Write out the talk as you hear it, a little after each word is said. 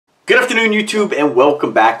Good afternoon, YouTube, and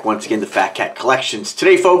welcome back once again to Fat Cat Collections.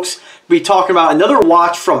 Today, folks, we'll be talking about another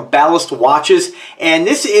watch from Ballast Watches, and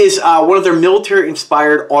this is one of their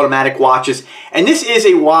military-inspired automatic watches. And this is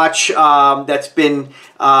a watch that's been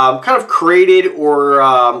kind of created or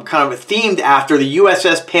kind of themed after the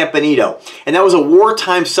USS Pampanito, and that was a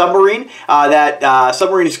wartime submarine. That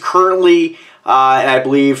submarine is currently and I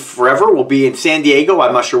believe forever will be in San Diego.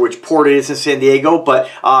 I'm not sure which port it is in San Diego, but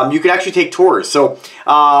you can actually take tours. So if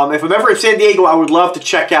I'm ever in San Diego, I would love to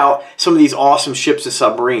check out some of these awesome ships and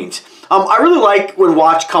submarines. I really like when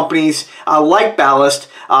watch companies like Ballast,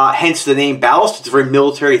 hence the name Ballast. It's a very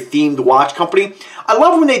military-themed watch company. I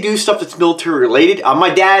love when they do stuff that's military-related.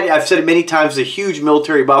 My dad, I've said it many times, is a huge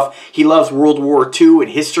military buff. He loves World War II and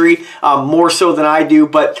history more so than I do,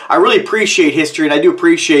 but I really appreciate history, and I do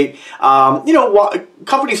appreciate, you know,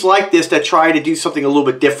 companies like this that try to do something a little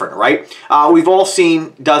bit different, right? We've all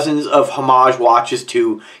seen dozens of homage watches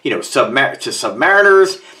to, you know,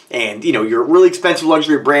 submariners and, you know, your really expensive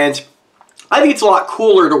luxury brands. I think it's a lot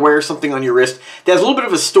cooler to wear something on your wrist that has a little bit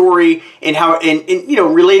of a story and how, you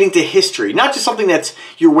know, relating to history, not just something that's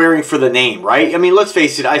you're wearing for the name, right? I mean, let's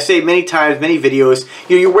face it. I say many times, many videos,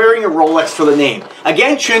 you know, you're wearing a Rolex for the name.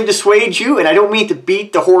 Again, shouldn't dissuade you, and I don't mean to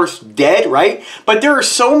beat the horse dead, right? But there are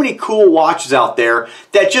so many cool watches out there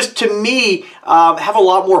that just, to me, have a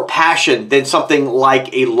lot more passion than something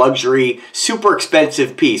like a luxury, super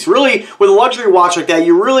expensive piece. Really, with a luxury watch like that,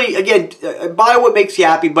 you really, again, buy what makes you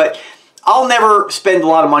happy, but I'll never spend a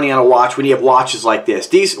lot of money on a watch when you have watches like this.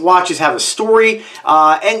 These watches have a story,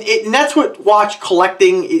 and that's what watch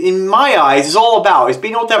collecting, in my eyes, is all about, is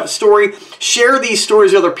being able to have a story, share these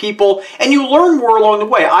stories with other people, and you learn more along the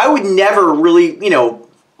way. I would never really, you know,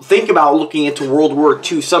 think about looking into World War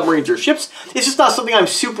II submarines or ships. It's just not something I'm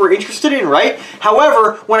super interested in, right?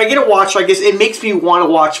 However, when I get a watch like this, it makes me want to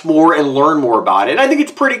watch more and learn more about it. And I think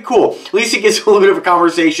it's pretty cool. At least it gets a little bit of a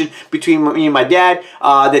conversation between me and my dad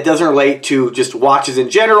that doesn't relate to just watches in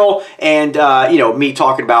general and, you know, me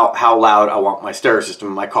talking about how loud I want my stereo system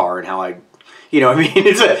in my car and how I, you know, I mean,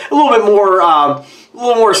 it's a little bit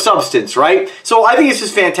more substance, right? So I think this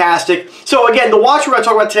is fantastic. So again, the watch we're going to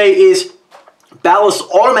talk about today is Ballast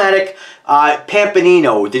Automatic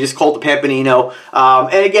Pampanito. They just call it the Pampanito.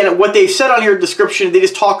 And again, what they said on here in the description, they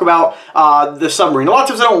just talk about the submarine. A lot of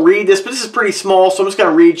times I don't read this, but this is pretty small, so I'm just going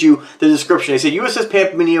to read you the description. They say, USS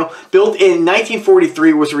Pampanito, built in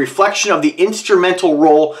 1943, was a reflection of the instrumental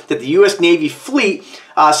role that the U.S. Navy fleet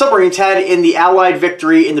submarines had in the Allied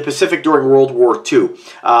victory in the Pacific during World War II.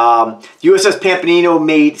 USS Pampanito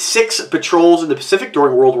made 6 patrols in the Pacific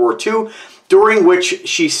during World War II, during which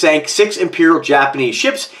she sank 6 Imperial Japanese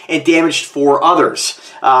ships and damaged 4 others.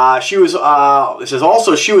 She was, it says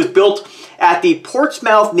also, she was built at the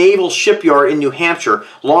Portsmouth Naval Shipyard in New Hampshire,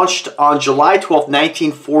 launched on July 12,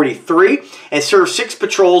 1943, and served 6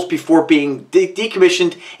 patrols before being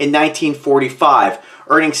decommissioned in 1945.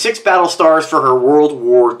 Earning 6 battle stars for her World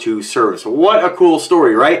War II service. What a cool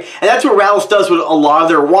story, right? And that's what Ballast does with a lot of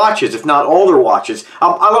their watches, if not all their watches.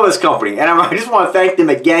 I love this company, and I just want to thank them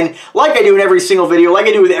again, like I do in every single video, like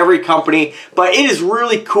I do with every company. But it is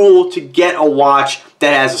really cool to get a watch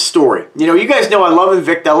that has a story. You know, you guys know I love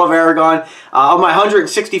Invicta, I love Aragon. Of my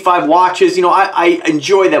 165 watches, you know, I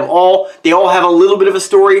enjoy them all. They all have a little bit of a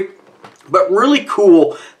story, but really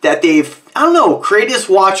cool that they've, I don't know, create this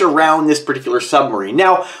watch around this particular submarine.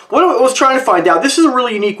 Now, what I was trying to find out, this is a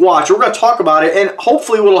really unique watch. We're going to talk about it, and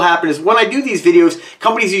hopefully what will happen is when I do these videos,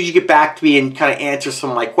 companies usually get back to me and kind of answer some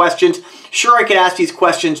of my questions. Sure, I could ask these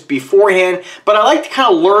questions beforehand, but I like to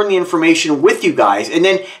kind of learn the information with you guys and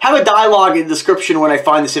then have a dialogue in the description when I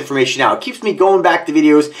find this information out. It keeps me going back to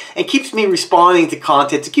videos and keeps me responding to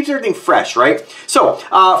content. It keeps everything fresh, right? So,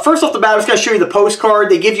 first off the bat, I'm just going to show you the postcard.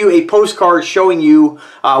 They give you a postcard showing you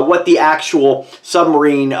what the actual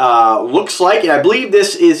submarine looks like, and I believe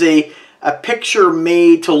this is a picture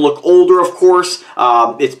made to look older, of course.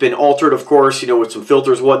 It's been altered, of course, you know, with some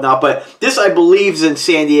filters and whatnot, but this, I believe, is in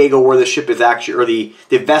San Diego where the ship is actually, or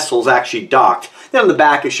the vessel is actually docked. Then on the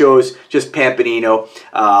back it shows just Pampanito,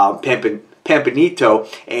 Pampanito,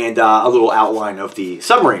 and a little outline of the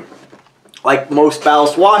submarine. Like most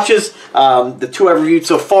Ballast watches, the 2 I've reviewed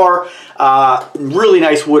so far, really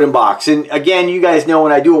nice wooden box. And again, you guys know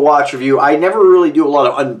when I do a watch review, I never really do a lot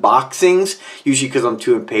of unboxings, usually because I'm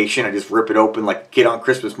too impatient. I just rip it open like a kid on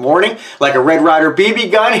Christmas morning, like a Red Ryder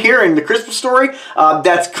BB gun here in the Christmas story.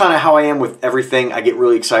 That's kind of how I am with everything. I get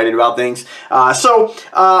really excited about things.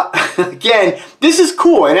 Again, this is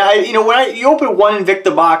cool. And you know, when you open one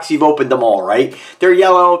Invicta box, you've opened them all, right? They're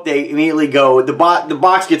yellow. They immediately go. The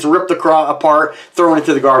box gets ripped apart, thrown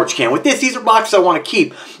into the garbage can. With this, these are boxes I want to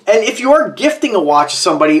keep. And if you are gifting a watch to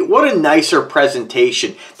somebody, what a nicer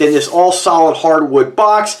presentation than this all solid hardwood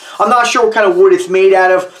box. I'm not sure what kind of wood it's made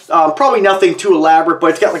out of. Probably nothing too elaborate, but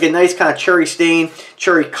it's got like a nice kind of cherry stain,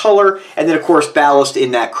 cherry color, and then of course ballast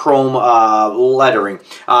in that chrome lettering.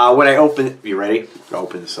 When I open, you ready? I'll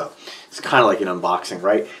open this up. It's kind of like an unboxing,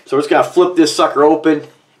 right? So we're just gonna flip this sucker open,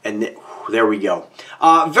 and there we go.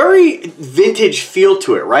 Very vintage feel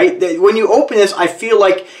to it, right? When you open this, I feel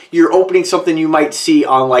like you're opening something you might see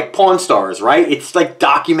on like Pawn Stars, right? It's like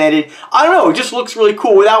documented. I don't know, it just looks really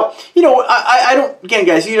cool without, you know, I don't, again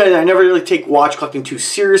guys, you know, I never really take watch collecting too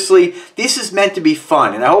seriously. This is meant to be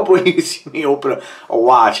fun, and I hope when you see me open a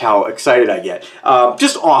watch, how excited I get.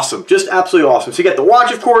 Just awesome, just absolutely awesome. So you get the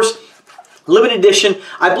watch, of course, limited edition.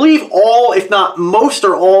 I believe all, if not most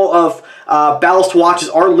or all of Ballast watches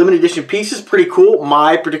are limited edition pieces. Pretty cool.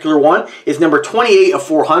 My particular one is number 28 of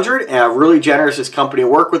 400, and really generous this company to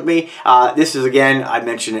work with me. This is, again, I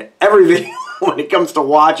mention it every video when it comes to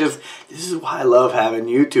watches. This is why I love having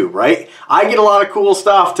YouTube, right? I get a lot of cool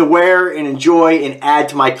stuff to wear and enjoy and add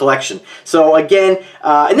to my collection. So again,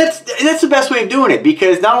 and that's the best way of doing it,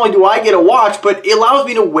 because not only do I get a watch, but it allows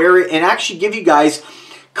me to wear it and actually give you guys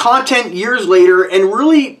content years later and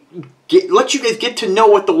really let you guys get to know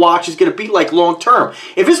what the watch is going to be like long term.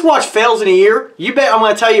 If this watch fails in a year, you bet I'm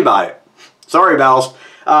going to tell you about it. Sorry, Ballast.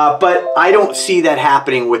 But I don't see that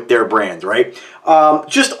happening with their brand, right?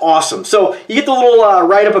 Just awesome. So you get the little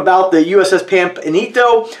write-up about the USS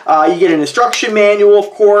Pampanito. You get an instruction manual, of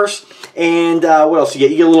course. And what else you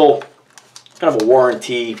get? You get a little kind of a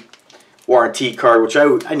warranty card, which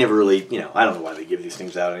I never really, you know, I don't know why they give these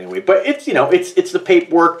things out anyway, but it's, you know, it's the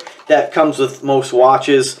paperwork that comes with most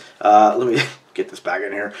watches. Let me get this back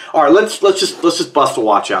in here. All right, let's just bust the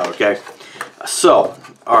watch out, okay? So,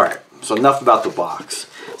 all right, so enough about the box.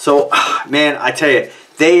 So, man, I tell you,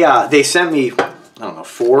 they sent me, I don't know,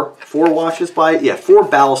 four watches four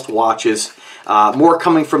Ballast watches. More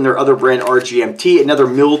coming from their other brand, RGMT, another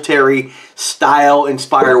military style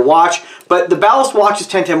inspired watch. But the Ballast watches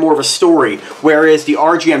tend to have more of a story, whereas the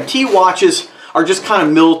RGMT watches are just kind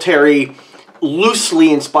of military,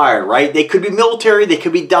 loosely inspired, right? They could be military, they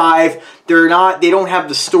could be dive. They don't have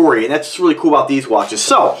the story, and that's really cool about these watches.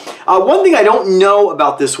 So, one thing I don't know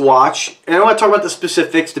about this watch, and I don't want to talk about the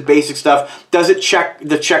specifics, the basic stuff. Does it check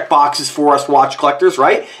the check boxes for us watch collectors,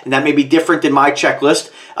 right? And that may be different than my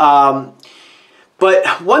checklist. But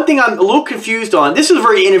one thing I'm a little confused on, this is a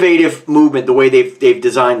very innovative movement, the way they've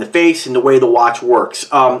designed the face and the way the watch works.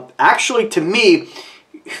 Actually, to me,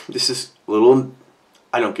 this is a little,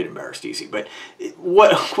 I don't get embarrassed easy, but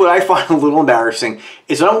what I find a little embarrassing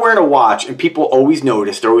is I'm wearing a watch and people always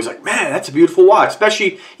notice, they're always like, man, that's a beautiful watch.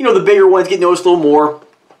 Especially, you know, the bigger ones get noticed a little more.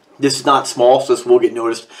 This is not small, so this will get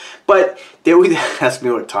noticed. But they always ask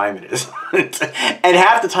me what time it is. And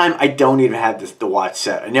half the time, I don't even have the watch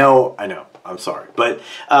set. I know. I'm sorry. But,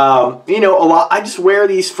 you know, I just wear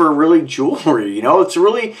these for really jewelry, you know. It's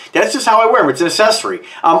really, that's just how I wear them. It's an accessory.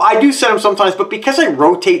 I do set them sometimes, but because I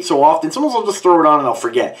rotate so often, sometimes I'll just throw it on and I'll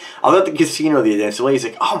forget. I was at the casino the other day, and the lady's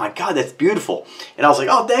like, oh my God, that's beautiful. And I was like,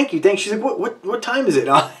 oh, thank you, thanks. She's like, what time is it?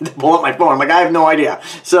 And I had to pull up my phone. I'm like, I have no idea.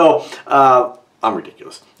 So, I'm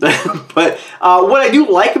ridiculous. But what I do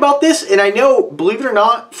like about this, and I know, believe it or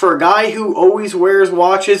not, for a guy who always wears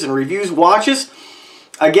watches and reviews watches,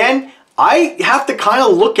 again, I have to kind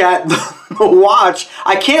of look at the watch.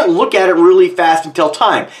 I can't look at it really fast and tell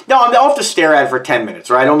time. Now, I'll have to stare at it for 10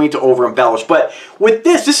 minutes, right? I don't mean to over embellish. But with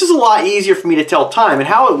this is a lot easier for me to tell time. And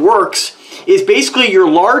how it works is basically your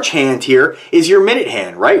large hand here is your minute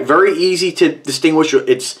hand, right? Very easy to distinguish.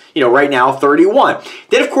 It's, you know, right now 31.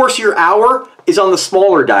 Then, of course, your hour is on the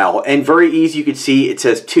smaller dial, and very easy, you can see it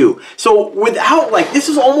says 2. So without, like, this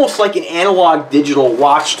is almost like an analog digital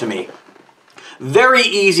watch to me. Very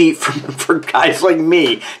easy for guys like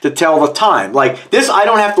me to tell the time. Like this, I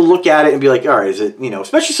don't have to look at it and be like, all right, is it, you know,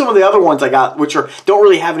 especially some of the other ones I got, which don't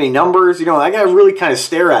really have any numbers, you know, I gotta really kind of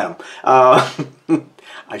stare at them.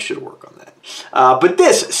 I should work on that. But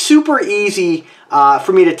this, super easy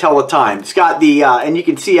for me to tell the time. It's got the, and you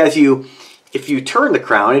can see if you turn the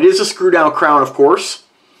crown, it is a screw down crown, of course.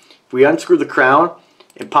 If we unscrew the crown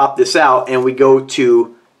and pop this out and we go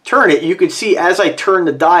to turn it, you can see as I turn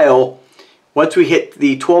the dial, once we hit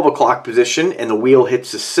the 12 o'clock position and the wheel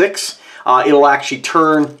hits the 6, it'll actually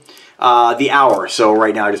turn the hour. So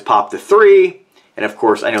right now I just popped the 3, and of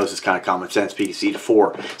course I know this is kind of common sense, but you can see the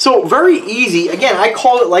 4. So very easy. Again, I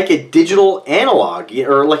call it like a digital analog,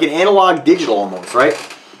 or like an analog digital almost, right?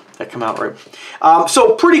 That come out right.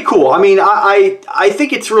 So pretty cool. I mean, I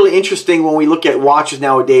think it's really interesting when we look at watches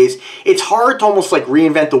nowadays. It's hard to almost like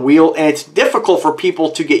reinvent the wheel, and it's difficult for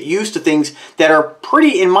people to get used to things that are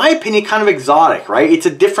pretty, in my opinion, kind of exotic, right? It's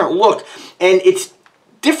a different look, and it's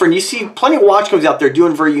different. You see plenty of watch companies out there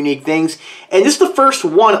doing very unique things, and this is the first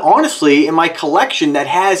one, honestly, in my collection that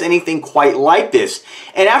has anything quite like this.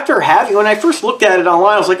 And after having, when I first looked at it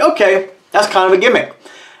online, I was like, okay, that's kind of a gimmick.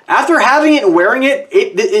 After having it and wearing it,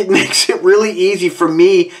 it makes it really easy for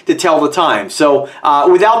me to tell the time. So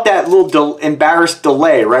without that little embarrassed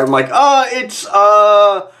delay, right? I'm like, it's,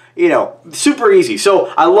 you know, super easy. So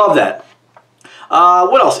I love that.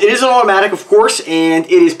 What else? It is an automatic, of course, and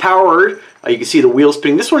it is powered. You can see the wheel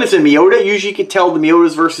spinning. This one is a Miyota. Usually you can tell the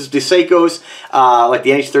Miyotas versus the Seikos, like the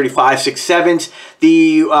NH35, 6.7s.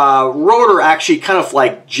 The rotor actually kind of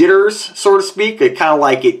like jitters, so to speak. It kind of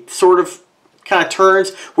like it sort of kind of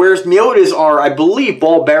turns, whereas Miyotas are, I believe,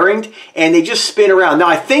 ball bearinged, and they just spin around. Now,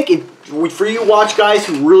 I think for you watch guys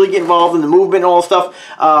who really get involved in the movement and all stuff,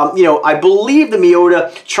 you know, I believe the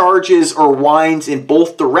Miyota charges or winds in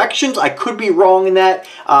both directions. I could be wrong in that,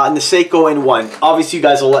 in the Seiko in one. Obviously, you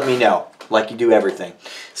guys will let me know, like you do everything.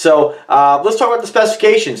 So let's talk about the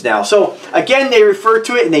specifications now. So again, they refer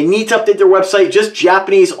to it, and they need to update their website, just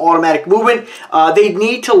Japanese automatic movement. They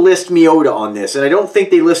need to list Miyota on this, and I don't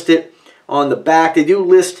think they list it on the back. They do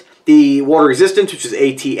list the water resistance, which is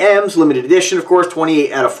ATMs, limited edition, of course, 28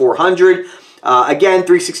 out of 400. Again,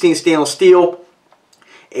 316 stainless steel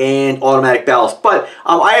and automatic ballast. But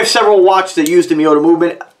I have several watches that use the Miyota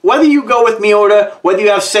movement. Whether you go with Miyota, whether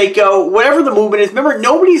you have Seiko, whatever the movement is, remember,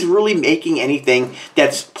 nobody's really making anything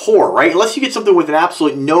that's poor, right? Unless you get something with an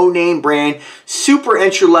absolute no-name brand, super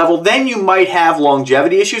entry level, then you might have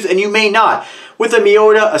longevity issues, and you may not. With a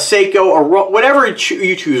Miyota, a Seiko, or whatever you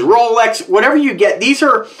choose, Rolex, whatever you get, these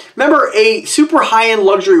are, remember, a super high-end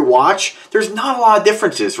luxury watch, there's not a lot of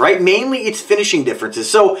differences, right? Mainly it's finishing differences.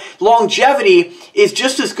 So longevity is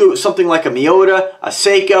just as good with something like a Miyota, a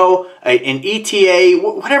Seiko, an ETA,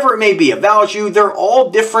 whatever it may be, a Valjoux. They're all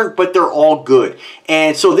different, but they're all good.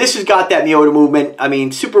 And so this has got that Miyota movement. I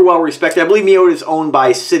mean, super well respected. I believe Miyota is owned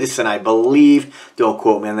by Citizen, I believe. Don't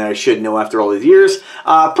quote me on that. I should know after all these years.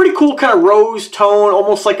 Pretty cool kind of rose tone,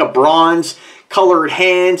 almost like a bronze colored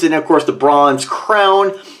hands, and of course the bronze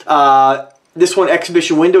crown. This one,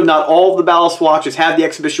 exhibition window. Not all of the Ballast watches have the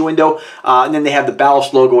exhibition window, and then they have the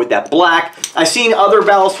Ballast logo with that black. I've seen other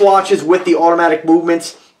Ballast watches with the automatic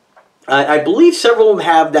movements. I believe several of them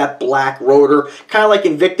have that black rotor, kind of like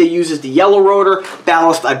Invicta uses the yellow rotor.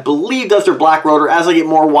 Ballast, I believe, does their black rotor. As I get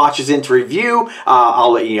more watches into review,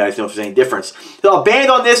 I'll let you guys know if there's any difference. The band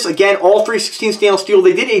on this, again, all 316 stainless steel.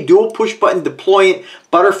 They did a dual push-button deployant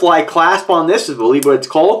butterfly clasp on this, I believe what it's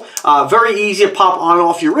called. Very easy to pop on and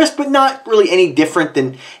off your wrist, but not really any different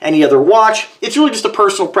than any other watch. It's really just a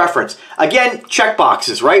personal preference. Again, check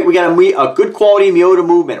boxes, right? We got a good quality Miyota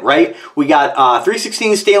movement, right? We got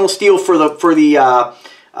 316 stainless steel for the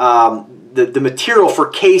material for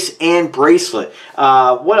case and bracelet.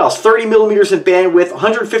 What else? 30 millimeters in bandwidth,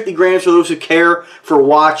 150 grams for those who care for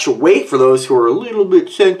watch weight, for those who are a little bit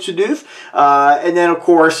sensitive. And then, of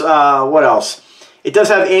course, what else? It does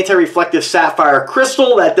have anti-reflective sapphire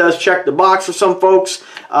crystal. That does check the box for some folks.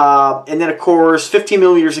 And then, of course, 15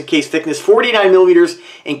 millimeters in case thickness, 49 millimeters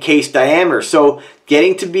in case diameter. So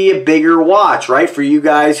getting to be a bigger watch, right? For you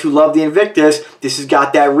guys who love the Invictus, this has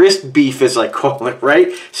got that wrist beef, as I call it,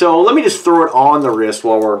 right? So let me just throw it on the wrist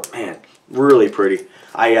while we're, man, really pretty.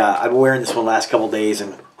 I've been wearing this one the last couple days,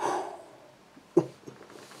 and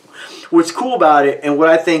what's cool about it, and what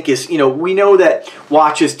I think is, you know, we know that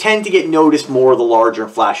watches tend to get noticed more the larger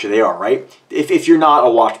and flashier they are, right? If you're not a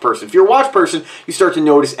watch person. If you're a watch person, you start to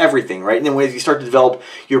notice everything, right? And then as you start to develop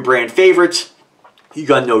your brand favorites, you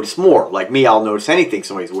gotta notice more. Like me, I'll notice anything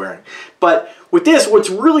somebody's wearing. But with this, what's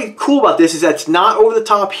really cool about this is that it's not over the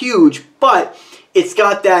top huge, but it's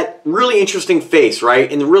got that really interesting face, right?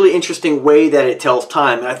 And the really interesting way that it tells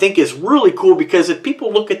time. And I think is really cool because if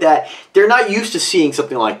people look at that, they're not used to seeing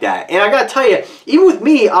something like that. And I gotta tell you, even with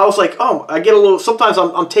me, I was like, oh, I get a little, sometimes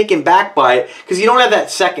I'm taken back by it because you don't have that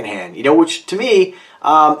second hand, you know, which to me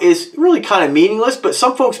is really kind of meaningless, but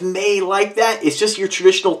some folks may like that. It's just your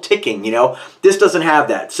traditional ticking, you know. This doesn't have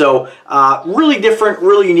that. So really different,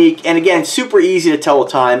 really unique, and again, super easy to tell the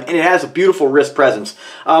time, and it has a beautiful wrist presence.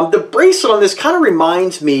 The bracelet on this kind of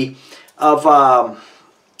reminds me of, I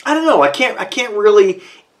don't know, I can't really,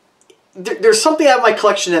 there's something out of my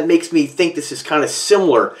collection that makes me think this is kind of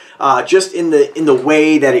similar, just in the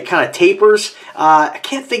way that it kind of tapers. I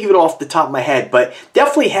can't think of it off the top of my head, but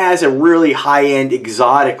definitely has a really high-end,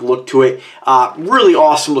 exotic look to it. Really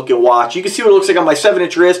awesome looking watch. You can see what it looks like on my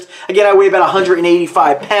 7-inch wrist. Again, I weigh about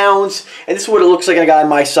 185 pounds, and this is what it looks like on a guy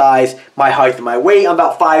my size, my height, and my weight. I'm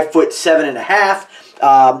about 5'7½".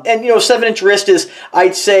 And you know, 7-inch wrist is,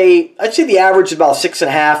 I'd say the average is about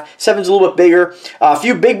 6.5. 7's a little bit bigger. A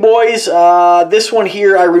few big boys. This one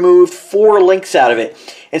here, I removed 4 links out of it,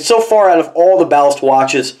 and so far out of all the Ballast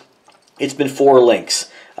watches, it's been 4 links.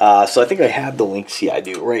 So I think I have the links. Yeah, I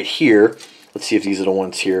do right here. Let's see if these are the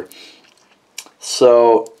ones here.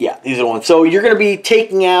 So yeah, these are the ones. So you're going to be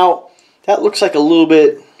taking out. That looks like a little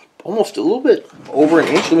bit. Almost a little bit over an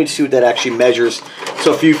inch. Let me see what that actually measures.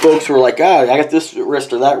 So a few folks were like, I got this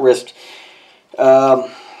wrist or that wrist.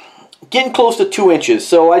 Getting close to 2 inches.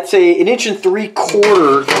 So I'd say 1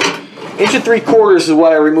 3/4 inch. 1 3/4 is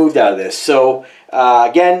what I removed out of this. So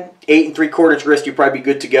again, 8 3/4 inch wrist, you'd probably be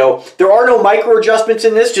good to go. There are no micro adjustments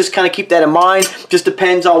in this. Just kind of keep that in mind. Just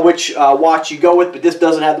depends on which watch you go with, but this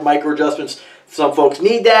doesn't have the micro adjustments. Some folks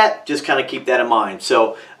need that. Just kind of keep that in mind.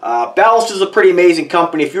 So Ballast is a pretty amazing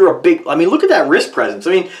company. If you're a big, I mean, look at that wrist presence.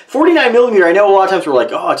 I mean, 49mm, I know a lot of times we're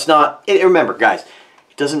like, oh, it's not. And remember, guys,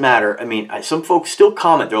 it doesn't matter. I mean, some folks still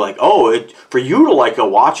comment. They're like, oh, for you to like a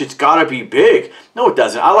watch, it's got to be big. No, it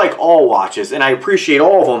doesn't. I like all watches, and I appreciate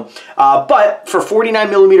all of them. But for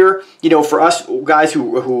 49mm, you know, for us guys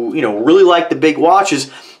who you know, really like the big watches,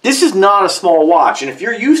 this is not a small watch. And if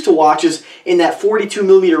you're used to watches in that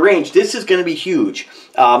 42mm range, this is going to be huge.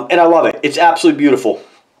 And I love it. It's absolutely beautiful.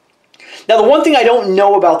 Now, the one thing I don't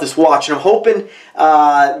know about this watch, and I'm hoping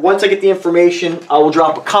once I get the information, I will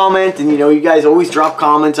drop a comment. And, you know, you guys always drop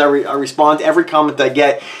comments. I respond to every comment I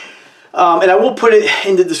get. And I will put it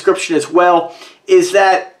in the description as well, is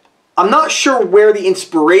that I'm not sure where the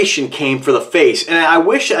inspiration came for the face. And I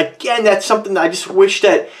wish, again, that's something that I just wish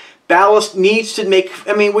that Ballast needs to make.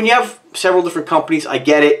 I mean, when you have several different companies, I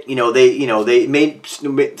get it. You know,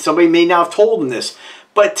 somebody may not have told them this.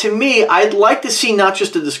 But to me, I'd like to see not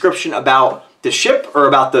just a description about the ship or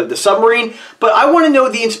about the submarine, but I want to know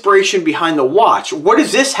the inspiration behind the watch. What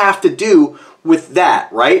does this have to do with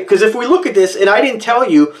that, right? Because if we look at this, and I didn't tell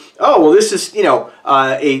you, oh, well, this is, you know,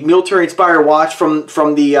 a military-inspired watch from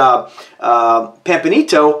the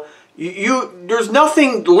Pampanito, there's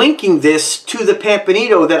nothing linking this to the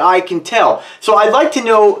Pampanito that I can tell. So I'd like to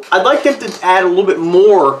know, I'd like them to add a little bit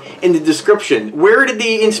more in the description. Where did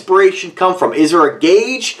the inspiration come from? Is there a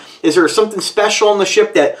gauge? Is there something special on the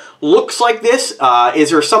ship that looks like this? Is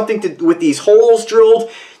there something with these holes drilled?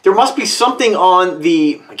 There must be something on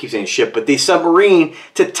the, I keep saying ship, but the submarine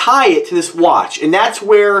to tie it to this watch. And that's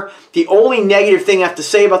where the only negative thing I have to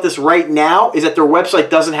say about this right now is that their website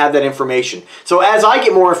doesn't have that information. So as I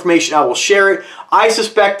get more information, I will share it. I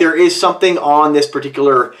suspect there is something on this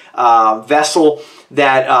particular vessel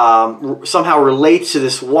that somehow relates to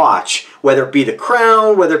this watch, whether it be the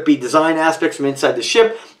crown, whether it be design aspects from inside the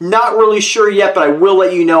ship. Not really sure yet, but I will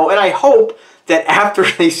let you know. And I hope that after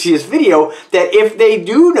they see this video, that if they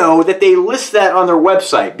do know, that they list that on their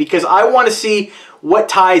website, because I want to see what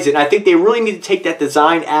ties it. And I think they really need to take that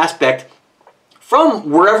design aspect from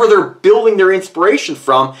wherever they're building their inspiration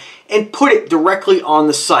from and put it directly on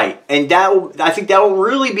the site. And I think that will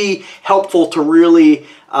really be helpful to really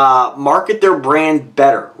market their brand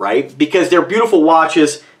better, right? Because they're beautiful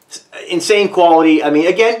watches, insane quality. I mean,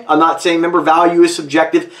 again, I'm not saying, remember, value is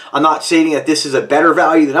subjective. I'm not saying that this is a better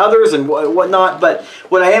value than others and whatnot, but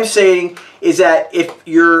what I am saying is that if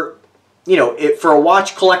you're, you know, for a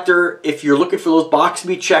watch collector, if you're looking for those boxes to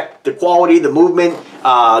be checked, the quality, the movement,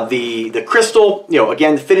 the crystal, you know,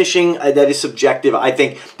 again, the finishing, that is subjective. I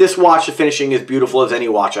think this watch, the finishing is beautiful as any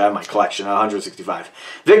watch I have in my collection, 165.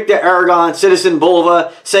 Invicta, Aragon, Citizen,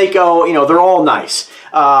 Bulova, Seiko, you know, they're all nice.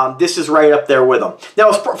 This is right up there with them. Now,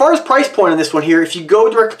 as far as price point on this one here, if you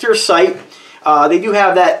go directly to their site, they do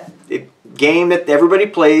have that game that everybody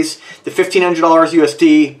plays, the $1,500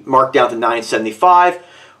 USD, marked down to $975.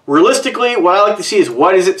 Realistically, what I like to see is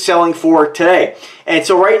what is it selling for today. And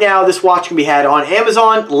so right now, this watch can be had on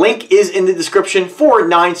Amazon. Link is in the description for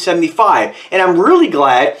 $975. And I'm really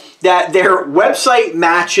glad that their website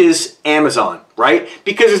matches Amazon, right?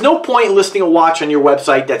 Because there's no point listing a watch on your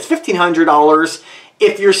website that's $1,500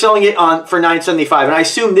 if you're selling it for $975. And I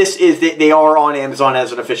assume this is that they are on Amazon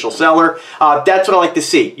as an official seller. That's what I like to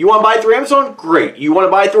see. You want to buy it through Amazon? Great. You want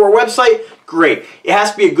to buy it through our website? Great. It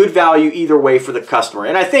has to be a good value either way for the customer.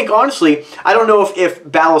 And I think, honestly, I don't know if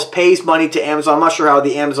Ballast pays money to Amazon. I'm not sure how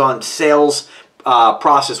the Amazon sales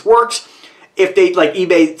process works. If they, like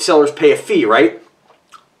eBay sellers, pay a fee, right?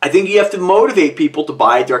 I think you have to motivate people to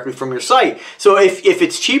buy it directly from your site. So if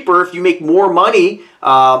it's cheaper, if you make more money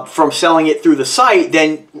from selling it through the site,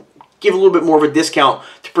 then give a little bit more of a discount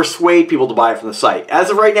to persuade people to buy it from the site. As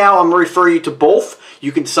of right now, I'm going to refer you to both.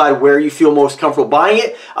 You can decide where you feel most comfortable buying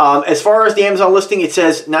it. As far as the Amazon listing, it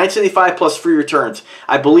says $9.75 plus free returns.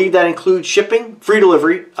 I believe that includes shipping, free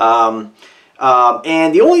delivery,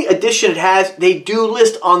 and the only addition it has, they do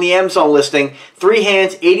list on the Amazon listing, 3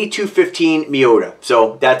 hands, 8215 Miyota.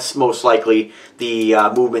 So that's most likely the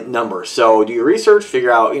movement number. So do your research,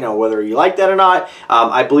 figure out, you know, whether you like that or not.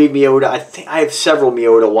 I believe Miyota, I think I have several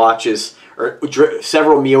Miyota watches, or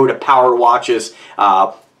several Miyota power watches.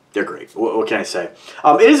 They're great. What can I say?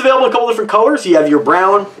 It is available in a couple different colors. You have your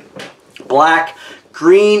brown, black,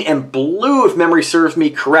 green, and blue, if memory serves me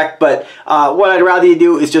correct. But what I'd rather you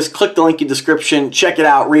do is just click the link in the description, check it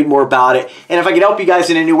out, read more about it. And if I can help you guys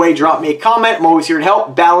in any way, drop me a comment. I'm always here to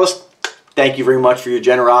help. Ballast, thank you very much for your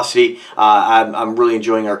generosity. I'm really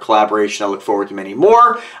enjoying our collaboration. I look forward to many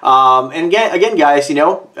more. And again, guys, you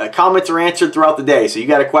know, comments are answered throughout the day. So you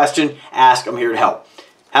got a question, ask. I'm here to help.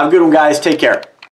 Have a good one, guys. Take care.